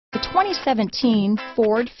2017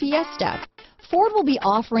 Ford Fiesta. Ford will be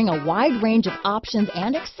offering a wide range of options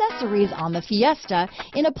and accessories on the Fiesta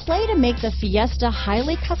in a play to make the Fiesta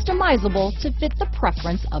highly customizable to fit the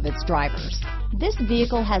preference of its drivers. This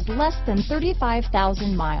vehicle has less than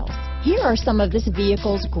 35,000 miles. Here are some of this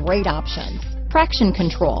vehicle's great options: traction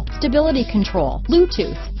control, stability control,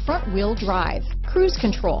 Bluetooth, front wheel drive, cruise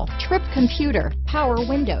control, trip computer, power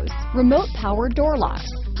windows, remote power door locks,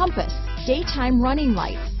 compass, daytime running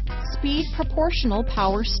lights, speed proportional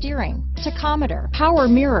power steering, tachometer, power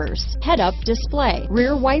mirrors, head-up display,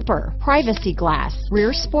 rear wiper, privacy glass,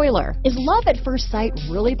 rear spoiler. Is love at first sight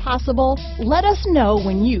really possible? Let us know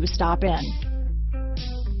when you stop in.